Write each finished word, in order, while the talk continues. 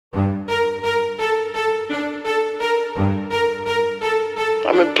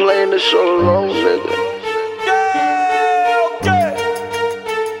been playing this so long, nigga.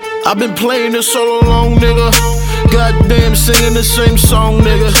 I've been playing this so long, nigga. Goddamn, singing the same song,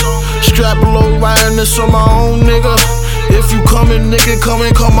 nigga. Strap low, riding this on my own, nigga. If you coming, nigga,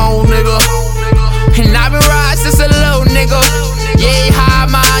 come on, nigga. And I been riding since a low, nigga. Yeah, high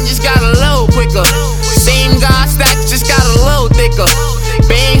mine just got a low quicker. Same guy stack, just got a low thicker.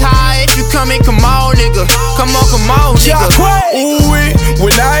 Bang high if you coming, come on, nigga. Come on, nigga. Jaquae. Ooh,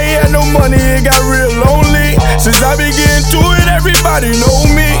 when I ain't had no money, it got real lonely. Since I been getting to it, everybody know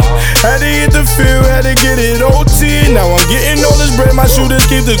me. Had to hit the field, had to get it OT. Now I'm getting all this bread, my shooters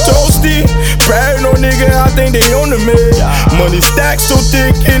keep the toasty. Paranoid nigga, I think they on the mid. Money stacked so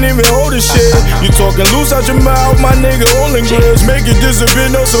thick, can't even hold a shit. You talking loose out your mouth, my nigga, all in grips. Make it disappear,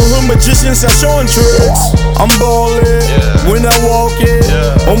 no some hood magicians are showing tricks. I'm ballin', when I walk it.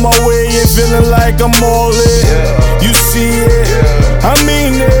 On my way in, feeling like I'm all in. You see it, I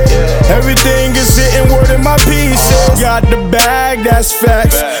mean it. Everything is sitting word in my pieces. Got the bag, that's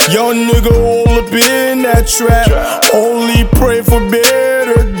facts. Young nigga all up in that trap. Only pray for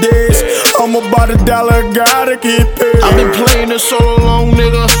better days. I'm about $1, gotta get paid. I've been playing this so long,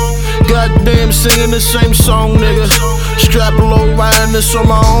 nigga. Goddamn, singing the same song, nigga. Strap low, riding this on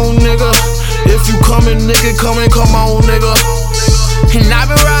my own, nigga. If you coming, nigga, come on, nigga. And I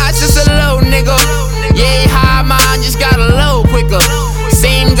been riding since a low, nigga. Yeah, high mine just got a low quicker.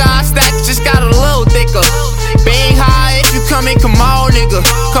 Same guy stack, just got a low thicker. Bang high if you coming, come on, nigga.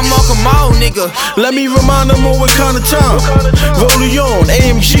 Come on, nigga. Let me remind them on what kind of time. Rolling on,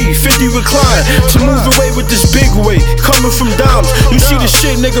 AMG, 50 recline. To move away with this big weight, coming from dimes. You see the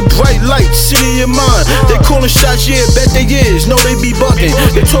shit, nigga, bright lights, sit in your mind. They calling shots, yeah, bet they is. Know they be bucking.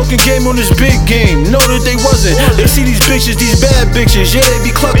 They talking game on this big game, know that they wasn't. They see these bitches, these bad bitches, yeah, they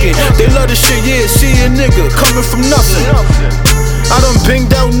be clucking. They love this shit, yeah, see a nigga coming from nothing. I done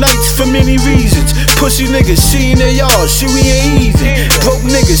banged out nights for many reasons. Pussy niggas, see in their yard, see we ain't easy. Broke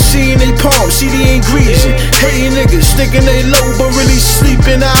niggas, see in they palms, see they ain't greasy. Hating niggas, thinking they low, but really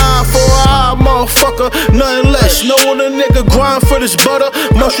sleeping eye for eye, motherfucker, nothing less. Know what a nigga grind for this butter,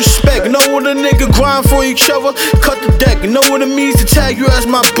 much respect. Know what a nigga grind for each other, cut the deck. Know what it means to tag you as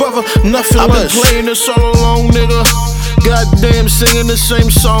my brother, nothing less. I've been playing this so long, nigga. Goddamn, singing the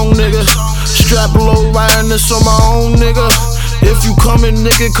same song, nigga. Strap low, riding this on my own, nigga. If you coming,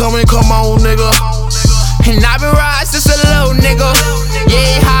 nigga, come on, nigga. And I been riding since a low, nigga.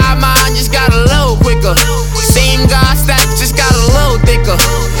 Yeah, high mine just got a low quicker. Same guy stack, just got a low thicker.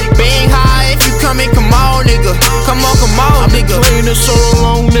 Bang high if you coming, come on, nigga. Come on, I've been nigga. playing this so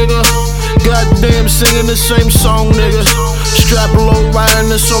long, nigga. Goddamn, singing the same song, nigga. Strap low, riding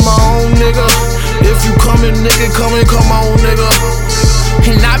this on my own, nigga. If you coming, nigga, come on, nigga.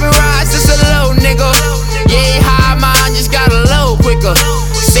 And I been riding since a low, nigga. Yeah, high mine just got a low quicker.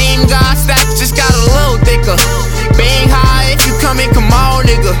 Same guy stack, just got a low thicker. Bang high if you coming, come on,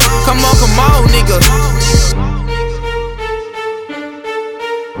 nigga. Come on, nigga.